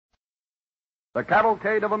The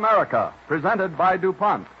Cavalcade of America, presented by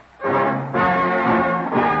DuPont.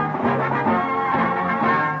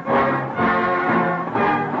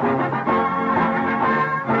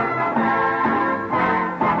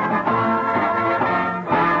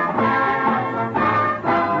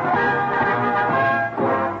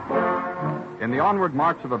 In the onward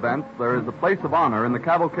march of events, there is a place of honor in the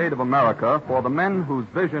Cavalcade of America for the men whose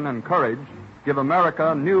vision and courage give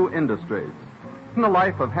America new industries. In the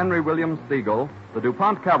life of Henry William Siegel, the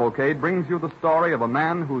DuPont Cavalcade brings you the story of a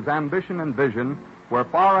man whose ambition and vision were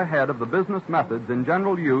far ahead of the business methods in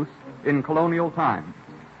general use in colonial times.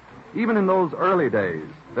 Even in those early days,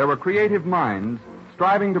 there were creative minds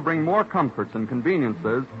striving to bring more comforts and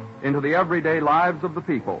conveniences into the everyday lives of the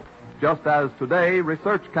people, just as today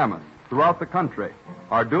research chemists throughout the country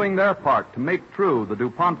are doing their part to make true the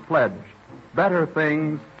DuPont pledge, better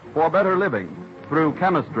things for better living through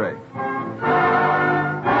chemistry.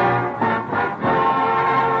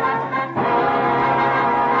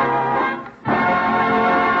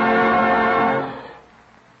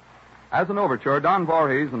 As an overture, Don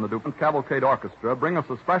Voorhees and the DuPont Cavalcade Orchestra bring us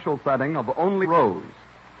a special setting of Only Rose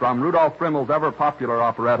from Rudolph Frimmel's ever-popular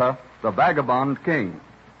operetta, The Vagabond King.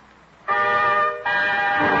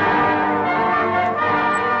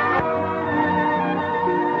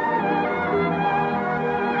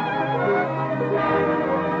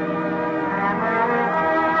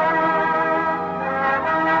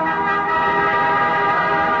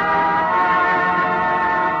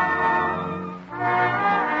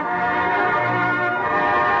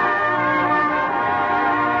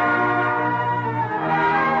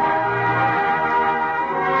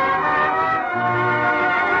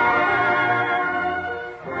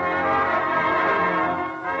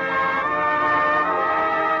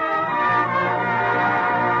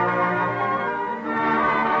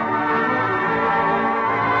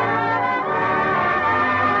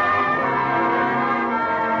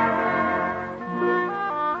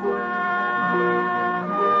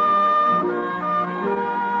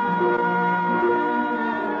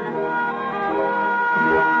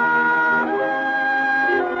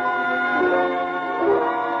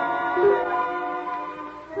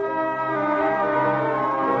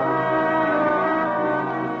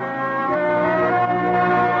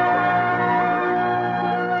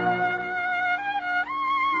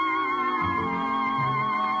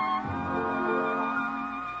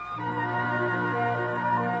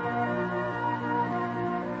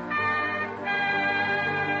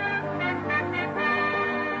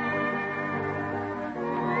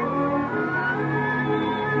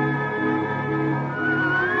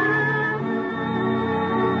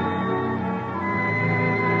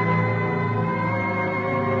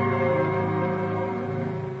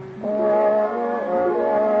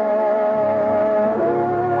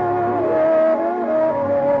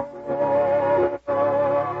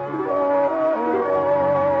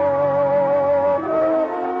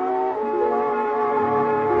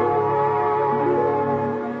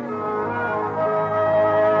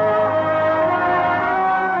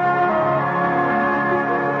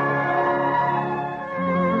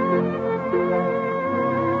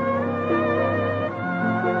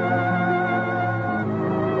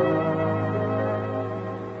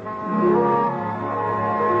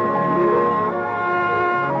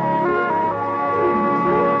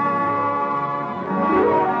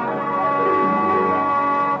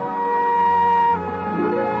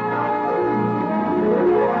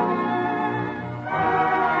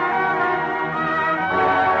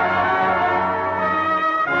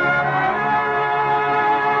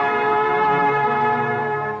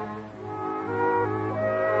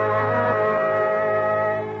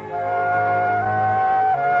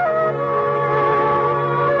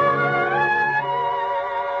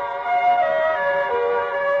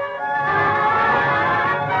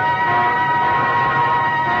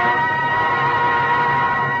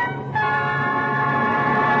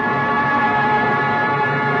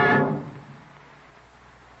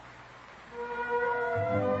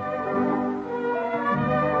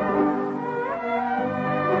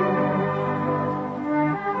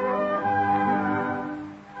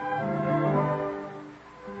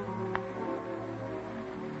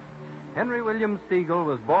 Henry William Siegel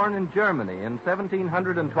was born in Germany in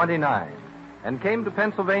 1729 and came to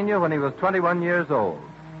Pennsylvania when he was 21 years old.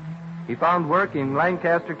 He found work in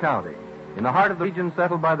Lancaster County, in the heart of the region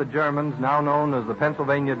settled by the Germans, now known as the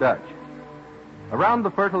Pennsylvania Dutch. Around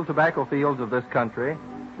the fertile tobacco fields of this country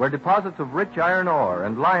were deposits of rich iron ore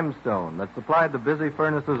and limestone that supplied the busy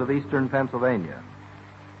furnaces of eastern Pennsylvania.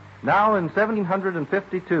 Now, in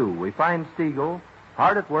 1752, we find Siegel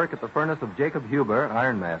hard at work at the furnace of Jacob Huber,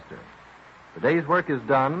 ironmaster. The day's work is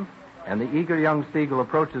done, and the eager young Stiegel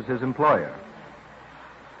approaches his employer.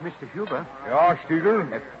 Mr. Huber? Yeah,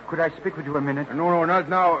 Stiegel? Could I speak with you a minute? No, not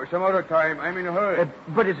now. Some other time. I'm in a hurry.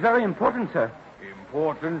 But it's very important, sir.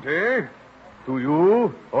 Important, eh? To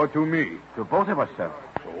you or to me? To both of us, sir.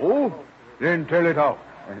 So? Then tell it out.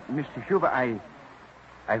 Mr. Huber, I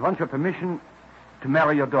want your permission to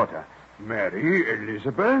marry your daughter. Marry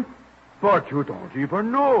Elizabeth? But you don't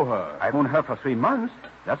even know her. I've known her for 3 months.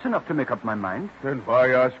 That's enough to make up my mind. Then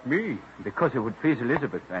why ask me? Because it would please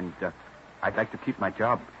Elizabeth, and I'd like to keep my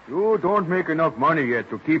job. You don't make enough money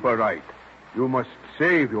yet to keep her right. You must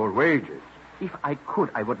save your wages. If I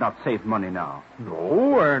could, I would not save money now.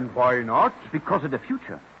 No, and why not? Because of the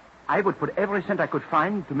future. I would put every cent I could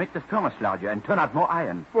find to make the furnace larger and turn out more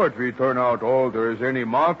iron. But we turn out all there is any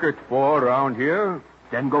market for around here.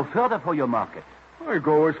 Then go further for your market. I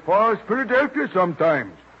go as far as Philadelphia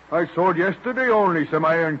sometimes. I sold yesterday only some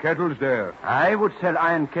iron kettles there. I would sell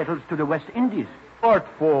iron kettles to the West Indies. What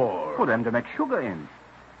for? For them to make sugar in.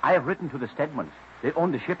 I have written to the Stedmans. They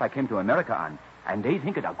own the ship I came to America on, and they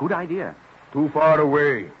think it a good idea. Too far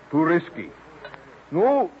away. Too risky.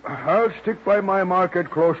 No, I'll stick by my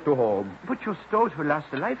market close to home. But your stoves will last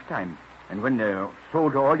a lifetime. And when they're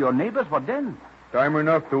sold to all your neighbors, what then? Time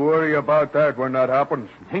enough to worry about that when that happens.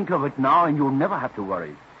 Think of it now, and you'll never have to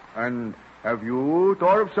worry. And have you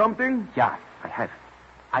thought of something? Yeah, I have.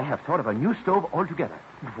 I have thought of a new stove altogether.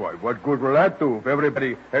 Why, what good will that do if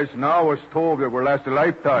everybody has now a stove that will last a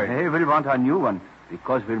lifetime? They will want a new one,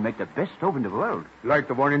 because we'll make the best stove in the world. Like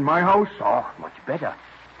the one in my house? Oh, much better.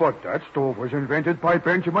 But that stove was invented by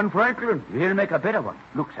Benjamin Franklin. We'll make a better one.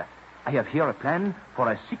 Look, sir, I have here a plan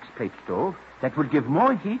for a 6-plate stove that will give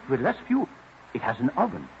more heat with less fuel. It has an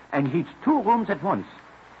oven and heats 2 rooms at once.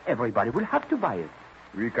 Everybody will have to buy it.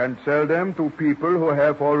 We can sell them to people who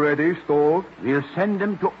have already stoves. We'll send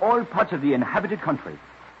them to all parts of the inhabited country.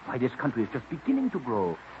 Why, this country is just beginning to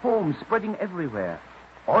grow. Homes spreading everywhere.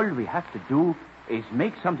 All we have to do is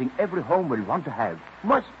make something every home will want to have,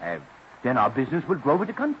 must have. Then our business will grow with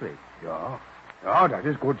the country. Yeah, that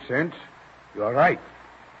is good sense. You're right.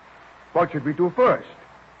 What should we do first?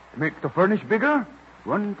 Make the furnace bigger?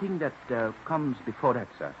 One thing that comes before that,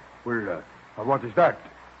 sir. Well, what is that?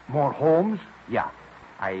 More homes? Yeah.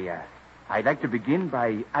 I'd like to begin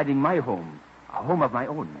by adding my home, a home of my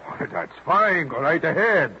own. That's fine. Go right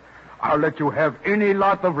ahead. I'll let you have any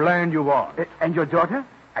lot of land you want. And your daughter?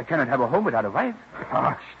 I cannot have a home without a wife.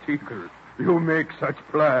 Ah, Stiegel, you make such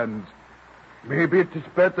plans. Maybe it is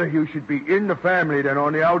better you should be in the family than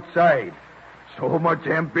on the outside. So much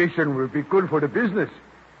ambition will be good for the business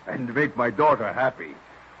and make my daughter happy.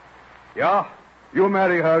 Yeah, you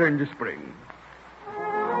marry her in the spring.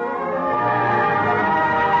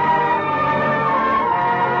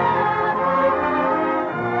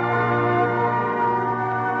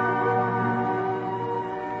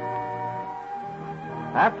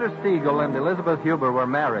 After Stiegel and Elizabeth Huber were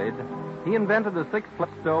married, he invented a 6-plate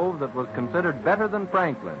stove that was considered better than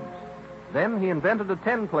Franklin's. Then he invented a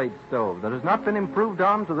 10-plate stove that has not been improved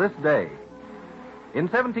on to this day. In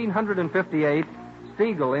 1758,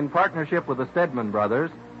 Stiegel, in partnership with the Stedman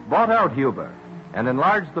brothers, bought out Huber and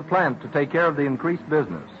enlarged the plant to take care of the increased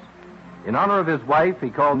business. In honor of his wife,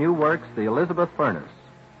 he called new works the Elizabeth Furnace.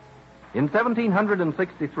 In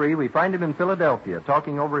 1763, we find him in Philadelphia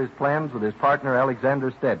talking over his plans with his partner,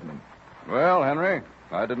 Alexander Stedman. Well, Henry,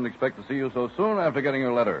 I didn't expect to see you so soon after getting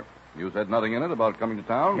your letter. You said nothing in it about coming to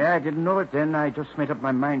town? Yeah, I didn't know it then. I just made up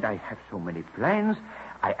my mind. I have so many plans.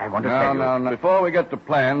 I want to tell you. Now. Before we get to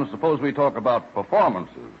plans, suppose we talk about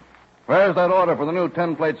performances. Where's that order for the new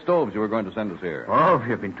 10-plate stoves you were going to send us here? Oh, we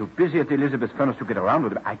have been too busy at the Elizabeth Furnace to get around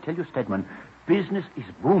with it. I tell you, Stedman, business is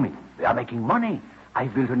booming. They are making money. I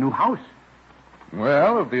built a new house.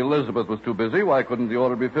 Well, if the Elizabeth was too busy, why couldn't the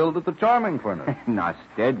order be filled at the Charming Furnace? Now,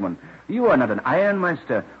 Stedman, you are not an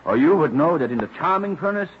ironmaster, or you would know that in the Charming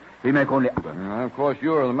Furnace, we make only... Of course,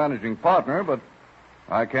 you're the managing partner, but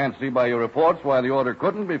I can't see by your reports why the order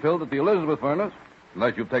couldn't be filled at the Elizabeth Furnace,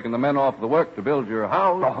 unless you've taken the men off the work to build your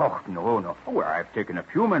house. Oh, no. Well, I've taken a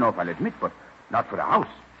few men off, I'll admit, but not for the house.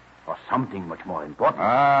 For something much more important.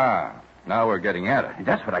 Ah, now we're getting at it.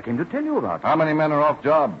 That's what I came to tell you about. How many men are off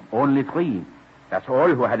job? Only 3. That's all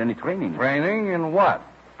who had any training. Training in what?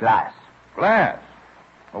 Glass. Glass?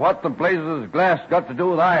 What the blazes has glass got to do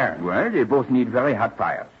with iron? Well, they both need very hot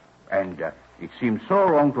fires. And it seems so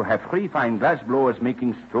wrong to have 3 fine glass blowers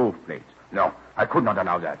making stove plates. No, I could not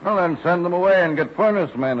allow that. Well, then send them away and get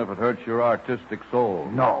furnace men if it hurts your artistic soul.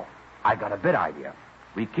 No, I got a better idea.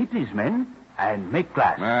 We keep these men and make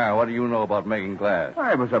glass. What do you know about making glass?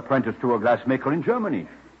 I was apprenticed to a glassmaker in Germany.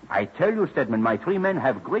 I tell you, Stedman, my 3 men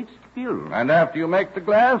have great skill. And after you make the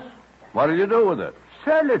glass, what do you do with it?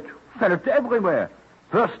 Sell it. Sell it everywhere.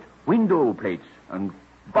 First, window plates and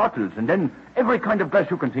bottles, and then every kind of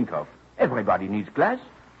glass you can think of. Everybody needs glass.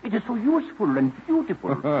 It is so useful and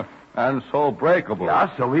beautiful. And so breakable.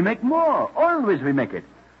 Yeah, so we make more. Always we make it.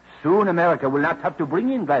 Soon America will not have to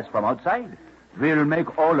bring in glass from outside. We'll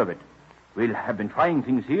make all of it. We'll have been trying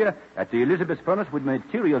things here at the Elizabeth furnace with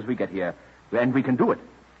materials we get here, and we can do it.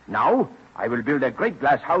 Now, I will build a great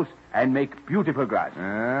glass house and make beautiful glass.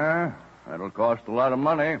 That'll cost a lot of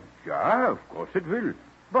money. Yeah, of course it will.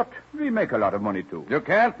 But we make a lot of money, too. You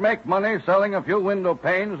can't make money selling a few window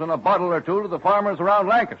panes and a bottle or two to the farmers around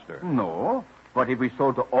Lancaster. No, but if we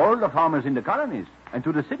sold to all the farmers in the colonies and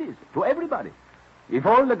to the cities, to everybody. If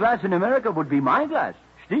all the glass in America would be my glass,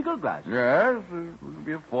 Stiegel glass. Yes, it would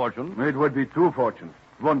be a fortune. It would be 2 fortunes,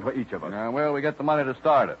 one for each of us. Well, we get the money to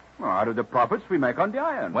start it. Out of the profits we make on the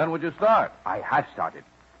iron. When would you start? I have started.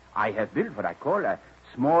 I have built what I call a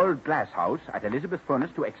small glass house at Elizabeth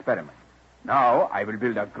furnace to experiment. Now I will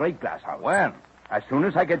build a great glass house. When? As soon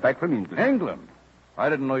as I get back from England. England? I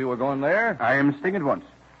didn't know you were going there. I am staying at once.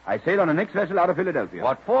 I sail on the next vessel out of Philadelphia.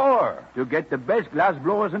 What for? To get the best glass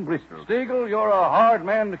blowers in Bristol. Stiegel, you're a hard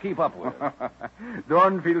man to keep up with.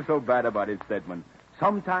 Don't feel so bad about it, Stedman.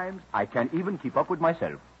 Sometimes I can even keep up with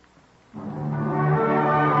myself.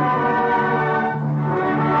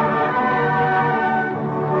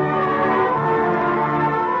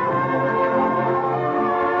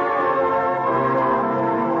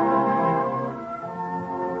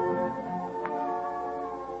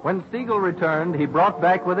 When Stiegel returned, he brought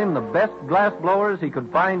back with him the best glass blowers he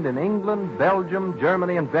could find in England, Belgium,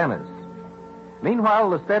 Germany, and Venice. Meanwhile,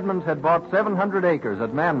 the Stedmans had bought 700 acres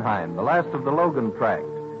at Mannheim, the last of the Logan tract,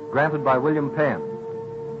 granted by William Penn.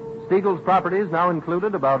 Stiegel's properties now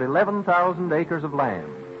included about 11,000 acres of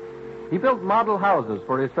land. He built model houses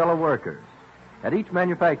for his fellow workers. At each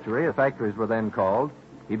manufactory, as factories were then called,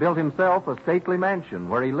 he built himself a stately mansion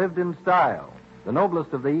where he lived in style. The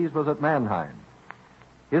noblest of these was at Mannheim.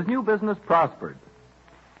 His new business prospered.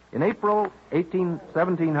 In April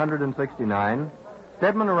 1769,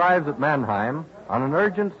 Stedman arrives at Mannheim on an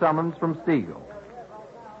urgent summons from Stiegel.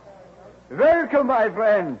 Welcome, my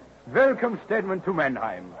friend. Welcome, Stedman, to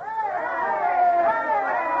Mannheim.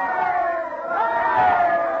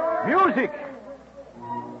 Music!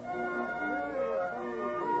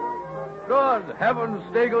 Good heavens,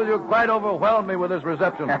 Stiegel, you quite overwhelmed me with this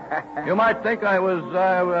reception. You might think I was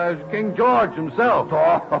King George himself.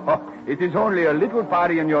 Oh, it is only a little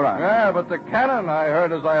party in your honor. Yeah, but the cannon I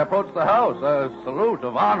heard as I approached the house, a salute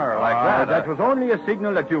of honor like that. That was only a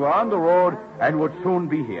signal that you were on the road and would soon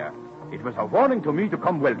be here. It was a warning to me to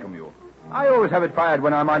come welcome you. I always have it fired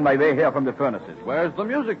when I'm on my way here from the furnaces. Where's the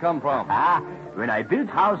music come from? When I built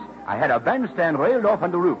house, I had a bandstand railed off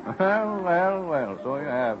on the roof. Well, so you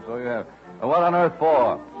have. What on earth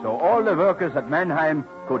for? So all the workers at Mannheim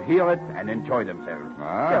could hear it and enjoy themselves.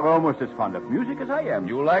 They're almost as fond of music as I am.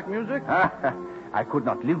 You like music? I could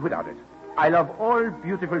not live without it. I love all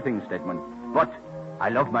beautiful things, Stedman. But I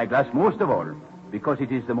love my glass most of all, because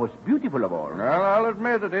it is the most beautiful of all. Well, I'll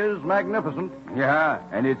admit it is magnificent. Yeah,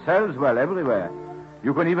 and it sells well everywhere.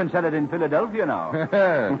 You can even sell it in Philadelphia now.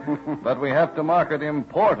 But we have to mark it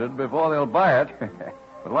imported before they'll buy it.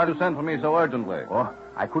 But why do you send for me so urgently? Oh,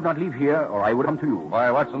 I could not leave here, or I would come to you.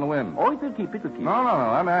 Why, what's in the wind? Oh, it will keep. No.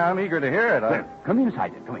 I'm eager to hear it. Well, come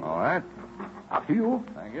inside then. Come in. All right. After you.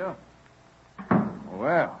 Thank you.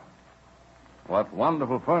 Well, what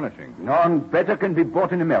wonderful furnishing. None better can be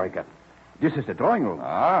bought in America. This is the drawing room.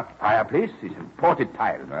 Ah? Fireplace is imported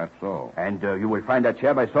tile. That's so. And you will find that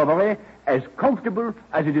chair by Sauvaret as comfortable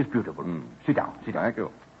as it is beautiful. Sit down. Thank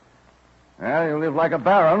you. Well, you live like a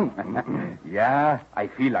baron. Yeah, I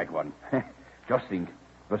feel like one. Just think.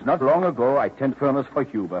 It was not long ago I tended furnace for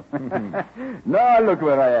Cuba. Now look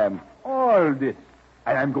where I am. All this.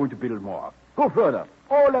 And I'm going to build more. Go further.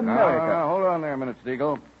 All America. Hold on there a minute,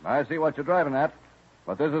 Stiegel. I see what you're driving at.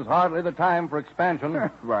 But this is hardly the time for expansion.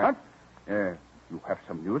 Right. You have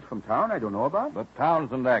some news from town I don't know about? The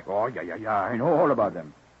Townsend Act. Oh, yeah. I know all about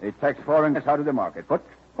them. They tax foreigners out of the market. But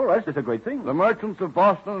for us, it's a great thing. The merchants of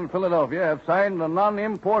Boston and Philadelphia have signed a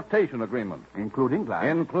non-importation agreement. Including glass?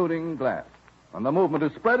 Including glass. And the movement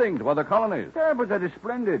is spreading to other colonies. Yeah, but that is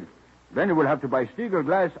splendid. Then you will have to buy Stiegel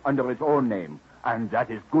glass under its own name. And that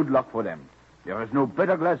is good luck for them. There is no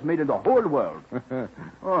better glass made in the whole world.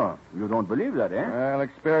 Oh, you don't believe that, eh? Well,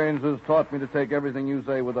 experience has taught me to take everything you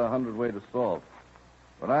say with 100 weight of salt.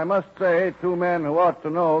 But I must say, 2 men who ought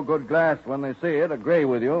to know good glass when they see it agree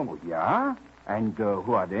with you. Oh, yeah? And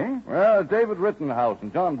who are they? Well, David Rittenhouse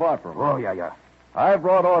and John Bartram. Oh, yeah. I've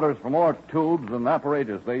brought orders for more tubes and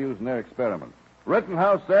apparatus they use in their experiments.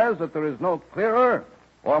 Rittenhouse says that there is no clearer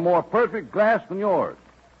or more perfect glass than yours.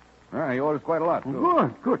 He orders quite a lot,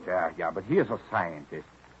 too. Good. Yeah, but here's a scientist.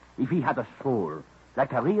 If he had a soul,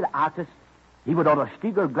 like a real artist, he would order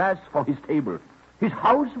Stiegel glass for his table. His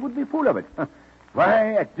house would be full of it.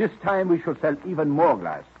 Why, at this time we should sell even more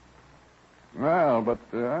glass. Well, but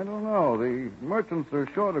I don't know. The merchants are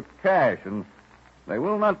short of cash, and they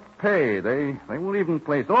will not pay. They won't even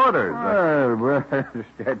place orders. Well,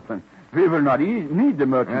 Stedman, we will not need the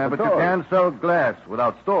merchants. But you can't sell glass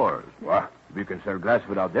without stores. Well, we can sell glass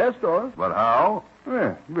without their stores. But how?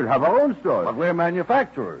 Well, we'll have our own stores. But we're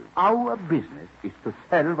manufacturers. Our business is to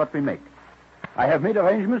sell what we make. I have made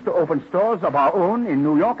arrangements to open stores of our own in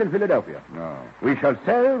New York and Philadelphia. No. We shall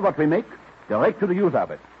sell what we make direct to the use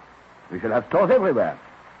of it. We shall have stores everywhere.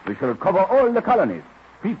 We shall cover all the colonies.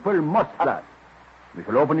 People must have glass. We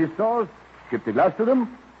shall open these stores, ship the glass to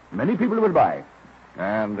them. Many people will buy.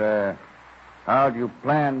 And how do you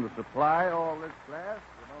plan to supply all this glass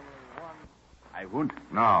with only one? I won't.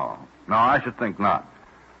 No, I should think not.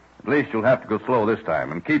 At least you'll have to go slow this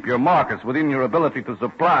time and keep your markets within your ability to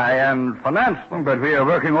supply and finance them. But we are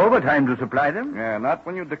working overtime to supply them. Yeah, not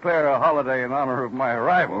when you declare a holiday in honor of my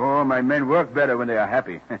arrival. Oh, my men work better when they are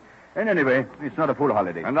happy. And anyway, it's not a full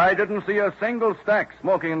holiday. And I didn't see a single stack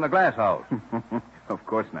smoking in the glass house. Of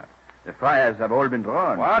course not. The fires have all been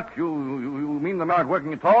drawn. What? You mean they're not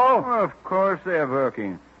working at all? Oh, of course they're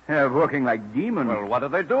working. They're working like demons. Well, what are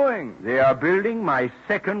they doing? They are building my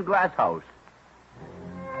second glass house.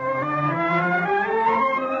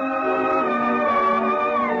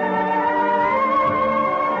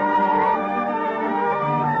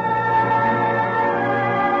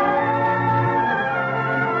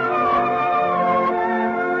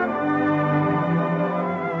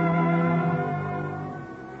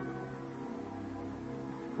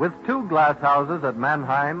 With 2 glass houses at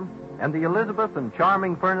Mannheim and the Elizabeth and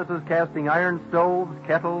charming furnaces casting iron stoves,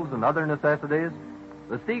 kettles, and other necessities,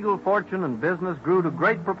 the Stiegel fortune and business grew to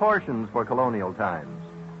great proportions for colonial times.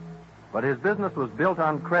 But his business was built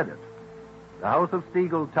on credit. The house of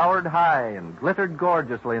Stiegel towered high and glittered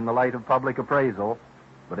gorgeously in the light of public appraisal,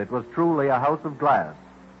 but it was truly a house of glass,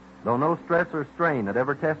 though no stress or strain had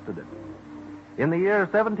ever tested it. In the year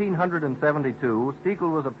 1772,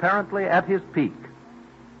 Stiegel was apparently at his peak.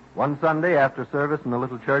 One Sunday, after service in the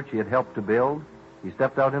little church he had helped to build, he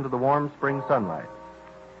stepped out into the warm spring sunlight.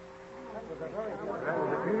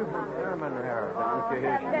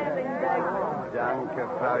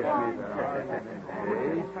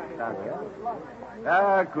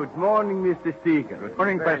 Good morning, Mr. Stiegel. Good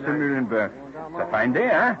morning, Pastor Muhlenberg. It's a fine day,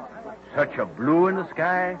 huh? Such a blue in the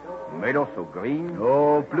sky, meadow so green.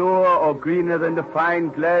 Oh, bluer or greener than the fine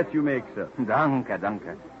glass you make, sir.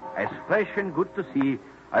 Danke. As fresh and good to see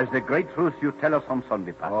as the great truth you tell us on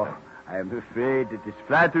Sunday, Pastor. Oh, I am afraid it is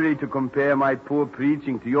flattery to compare my poor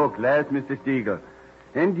preaching to your glass, Mr. Stiegel.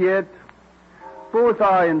 And yet, both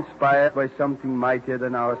are inspired by something mightier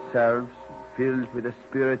than ourselves, filled with a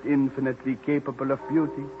spirit infinitely capable of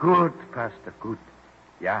beauty. Good, Pastor, good.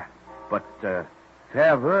 Yeah, but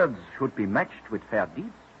fair words should be matched with fair deeds.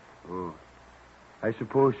 Oh, I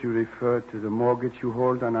suppose you refer to the mortgage you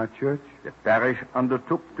hold on our church? The parish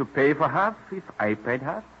undertook to pay for half if I paid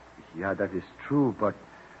half. Yeah, that is true, but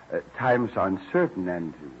times are uncertain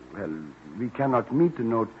and, well, we cannot meet the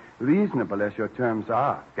note reasonable as your terms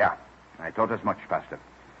are. Yeah, I thought as much, Pastor.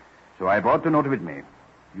 So I brought the note with me.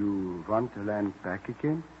 You want the land back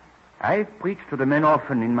again? I've preached to the men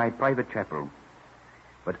often in my private chapel,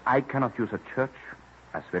 but I cannot use a church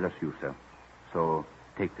as well as you, sir. So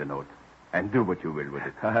take the note. And do what you will with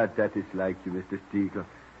it. That is like you, Mr. Stiegel.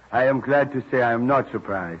 I am glad to say I am not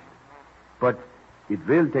surprised. But it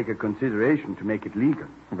will take a consideration to make it legal.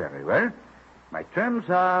 Very well. My terms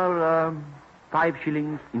are 5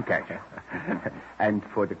 shillings in cash. And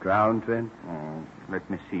for the ground rent? Let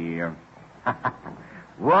me see.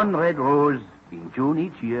 1 red rose in June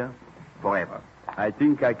each year, forever. I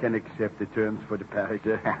think I can accept the terms for the parish.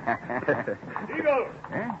 Eagle!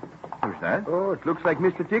 Eh? Who's that? Oh, it looks like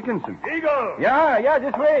Mr. Dickinson. Eagle! Yeah,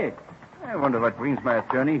 this way. I wonder what brings my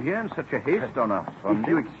attorney here in such a haste on a Sunday. If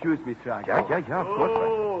you excuse me, sir. Yeah, of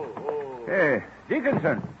course. Hey,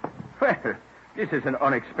 Dickinson. Well, this is an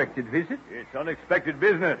unexpected visit. It's unexpected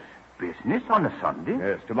business. Business on a Sunday?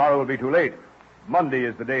 Yes, tomorrow will be too late. Monday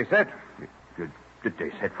is the day set. The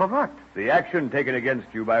day set for what? The action taken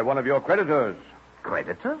against you by one of your creditors.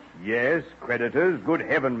 Creditors? Yes, creditors. Good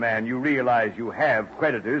heaven, man, you realize you have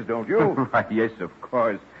creditors, don't you? Yes, of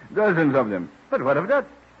course. Dozens of them. But what of that?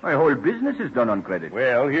 My whole business is done on credit.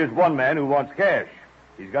 Well, here's one man who wants cash.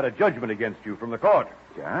 He's got a judgment against you from the court.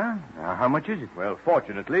 Yeah? How much is it? Well,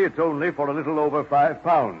 fortunately, it's only for a little over £5.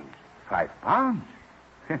 £5?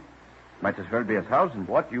 Might as well be 1,000.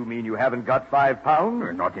 What, you mean you haven't got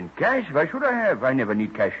 £5? Not in cash. Why should I have? I never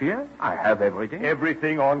need cash here. I have everything.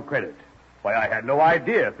 Everything on credit. Why, I had no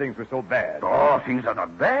idea things were so bad. Oh, things are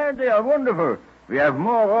not bad. They are wonderful. We have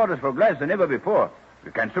more orders for glass than ever before.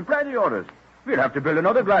 We can't supply the orders. We'll have to build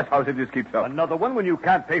another glass house if this keeps up. Another one when you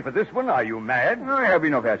can't pay for this one? Are you mad? I have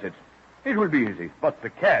enough assets. It will be easy. But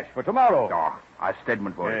the cash for tomorrow. Oh, ask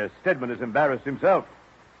Stedman for it. Yes, Stedman has embarrassed himself.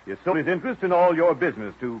 He has sold his interest in all your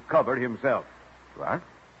business to cover himself. What?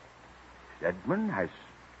 Stedman has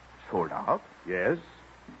sold out? Yes.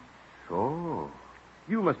 So?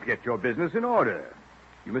 You must get your business in order.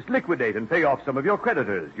 You must liquidate and pay off some of your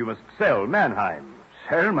creditors. You must sell Mannheim.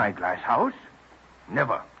 Sell my glass house?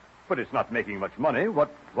 Never. But it's not making much money.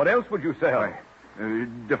 What else would you sell? Why,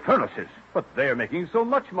 the furnaces. But they're making so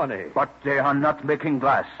much money. But they are not making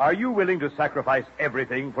glass. Are you willing to sacrifice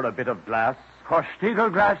everything for a bit of glass? For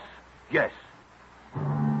Stiegel glass? Yes.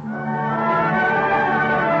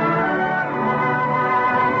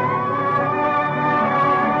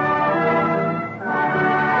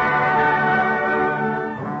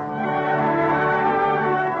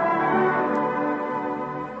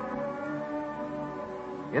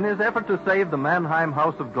 In his effort to save the Mannheim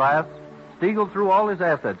House of Glass, Stiegel threw all his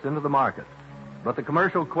assets into the market. But the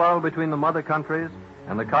commercial quarrel between the mother countries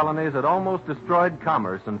and the colonies had almost destroyed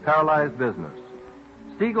commerce and paralyzed business.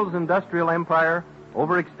 Stiegel's industrial empire,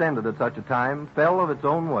 overextended at such a time, fell of its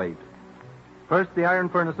own weight. First, the iron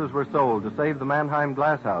furnaces were sold to save the Mannheim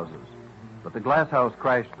glass houses, but the glass house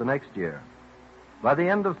crashed the next year. By the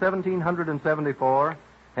end of 1774,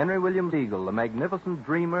 Henry William Stiegel, the magnificent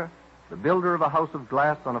dreamer, the builder of a house of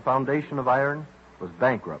glass on a foundation of iron, was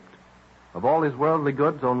bankrupt. Of all his worldly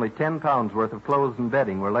goods, only 10 pounds worth of clothes and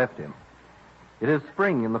bedding were left him. It is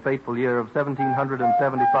spring in the fateful year of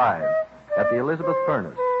 1775 at the Elizabeth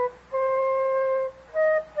Furnace.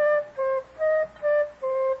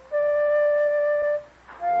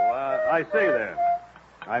 I say there.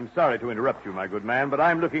 I'm sorry to interrupt you, my good man, but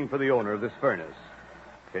I'm looking for the owner of this furnace.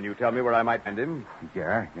 Can you tell me where I might find him?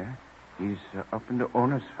 Yeah. He's up in the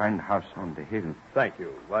owner's fine house on the hill. Thank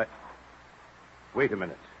you. Why? Wait a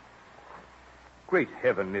minute. Great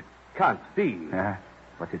heaven, it can't be.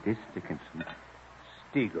 But it is Dickinson.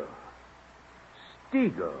 Stiegel.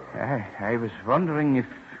 I was wondering if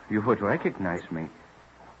you would recognize me.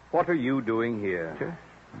 What are you doing here?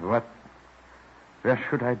 Where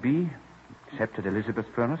should I be? Except at Elizabeth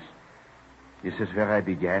Furnace. This is where I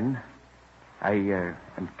began. I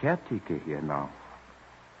am caretaker here now.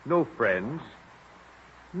 No friends?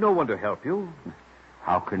 No one to help you?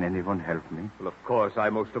 How can anyone help me? Well, of course, I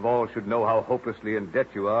most of all should know how hopelessly in debt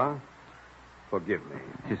you are. Forgive me.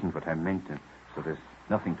 It isn't what I meant, so there's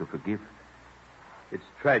nothing to forgive. It's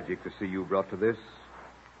tragic to see you brought to this.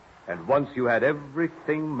 And once you had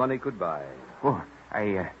everything money could buy. Oh,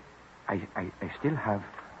 I still have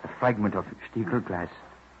a fragment of Stiegel glass.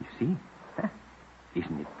 You see? Huh?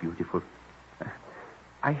 Isn't it beautiful?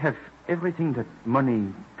 I have everything that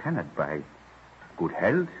money cannot buy. Good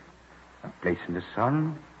health, a place in the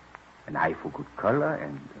sun, an eye for good color,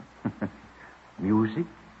 and music.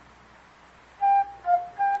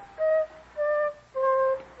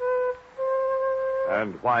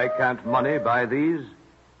 And why can't money buy these?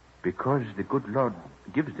 Because the good Lord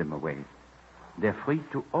gives them away. They're free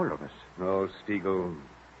to all of us. Oh, Stiegel,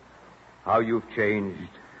 how you've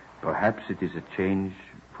changed. Perhaps it is a change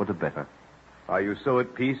for the better. Are you so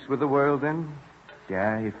at peace with the world, then?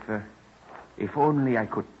 Yeah, if only I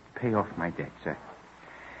could pay off my debts.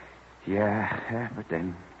 But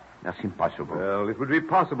then that's impossible. Well, it would be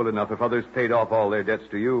possible enough if others paid off all their debts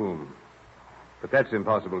to you. But that's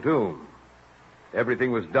impossible, too.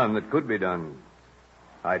 Everything was done that could be done.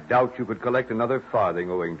 I doubt you could collect another farthing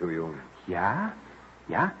owing to you. Yeah.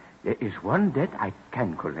 There is one debt I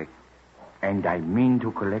can collect. And I mean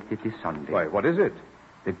to collect it this Sunday. Why, what is it?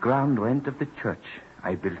 The ground rent of the church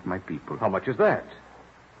I built my people. How much is that?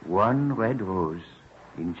 1 red rose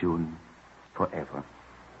in June forever.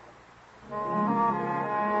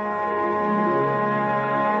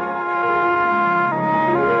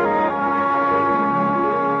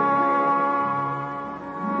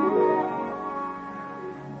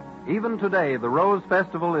 Even today, the Rose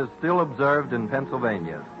Festival is still observed in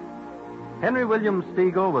Pennsylvania. Henry William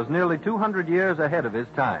Stiegel was nearly 200 years ahead of his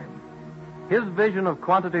time. His vision of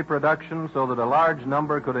quantity production so that a large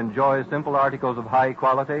number could enjoy simple articles of high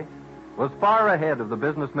quality was far ahead of the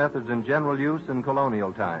business methods in general use in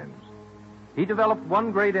colonial times. He developed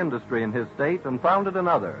one great industry in his state and founded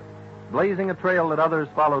another, blazing a trail that others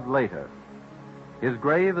followed later. His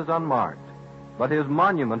grave is unmarked, but his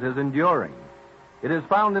monument is enduring. It is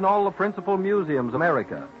found in all the principal museums of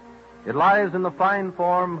America. It lies in the fine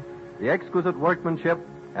form, the exquisite workmanship,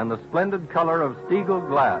 and the splendid color of Stiegel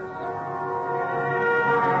glass.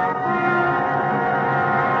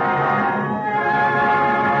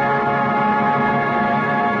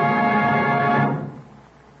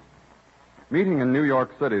 Meeting in New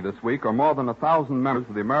York City this week are more than 1,000 members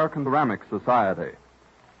of the American Ceramics Society.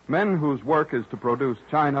 Men whose work is to produce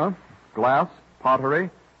china, glass, pottery,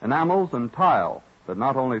 enamels, and tile that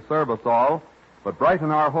not only serve us all, but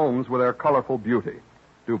brighten our homes with their colorful beauty.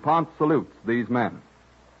 DuPont salutes these men.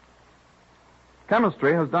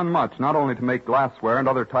 Chemistry has done much not only to make glassware and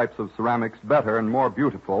other types of ceramics better and more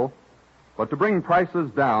beautiful, but to bring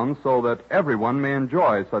prices down so that everyone may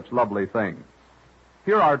enjoy such lovely things.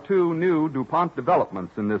 Here are two new DuPont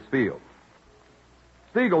developments in this field.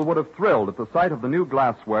 Stiegel would have thrilled at the sight of the new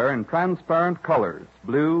glassware in transparent colors,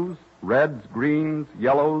 blues, reds, greens,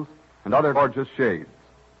 yellows, and other gorgeous shades.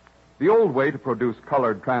 The old way to produce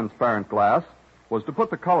colored transparent glass was to put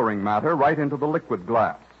the coloring matter right into the liquid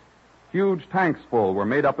glass. Huge tanks full were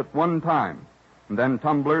made up at one time, and then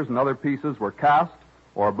tumblers and other pieces were cast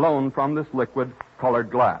or blown from this liquid colored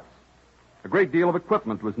glass. A great deal of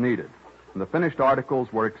equipment was needed, and the finished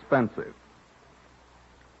articles were expensive.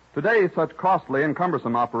 Today, such costly and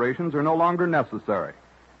cumbersome operations are no longer necessary.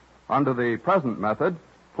 Under the present method,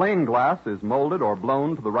 plain glass is molded or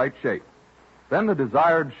blown to the right shape. Then the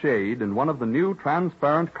desired shade in one of the new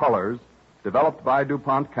transparent colors developed by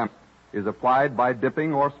DuPont chemists is applied by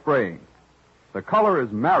dipping or spraying. The color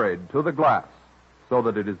is married to the glass so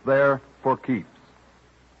that it is there for keeps.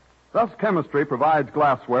 Thus, chemistry provides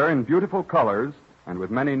glassware in beautiful colors and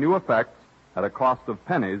with many new effects at a cost of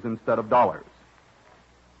pennies instead of dollars.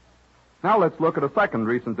 Now let's look at a second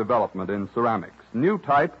recent development in ceramics, new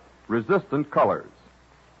type resistant colors.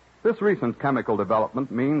 This recent chemical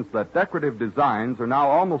development means that decorative designs are now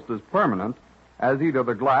almost as permanent as either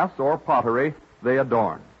the glass or pottery they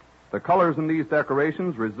adorn. The colors in these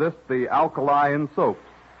decorations resist the alkali in soaps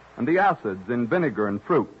and the acids in vinegar and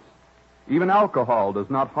fruits. Even alcohol does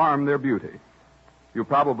not harm their beauty. You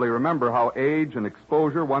probably remember how age and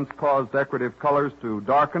exposure once caused decorative colors to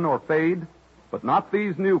darken or fade, but not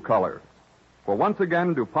these new colors. For once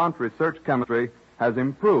again, DuPont Research Chemistry has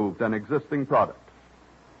improved an existing product.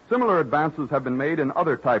 Similar advances have been made in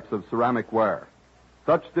other types of ceramic ware.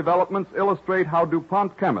 Such developments illustrate how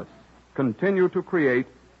DuPont chemists continue to create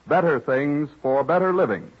better things for better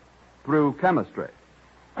living through chemistry.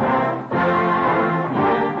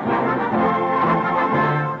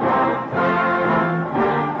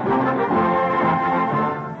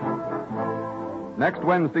 Next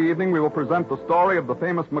Wednesday evening, we will present the story of the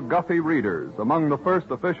famous McGuffey Readers, among the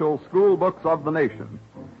first official school books of the nation.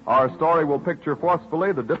 Our story will picture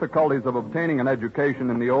forcefully the difficulties of obtaining an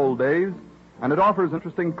education in the old days, and it offers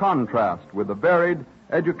interesting contrast with the varied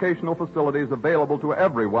educational facilities available to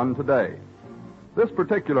everyone today. This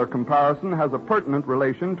particular comparison has a pertinent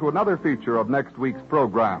relation to another feature of next week's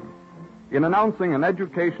program. In announcing an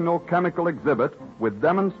educational chemical exhibit with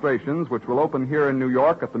demonstrations which will open here in New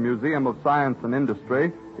York at the Museum of Science and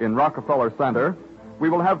Industry in Rockefeller Center, we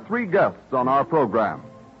will have three guests on our program.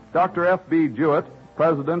 Dr. F.B. Jewett,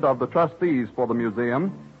 President of the Trustees for the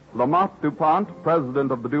Museum, Lamont DuPont, President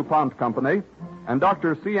of the DuPont Company, and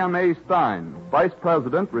Dr. C.M.A. Stein, Vice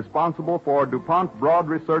President responsible for DuPont Broad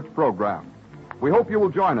Research Program. We hope you will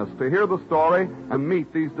join us to hear the story and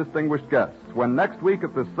meet these distinguished guests when next week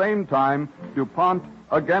at the same time, DuPont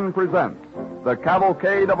again presents the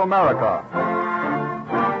Cavalcade of America.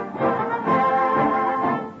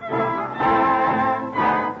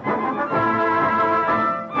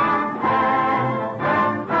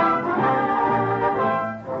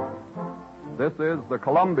 This is the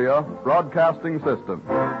Columbia Broadcasting System.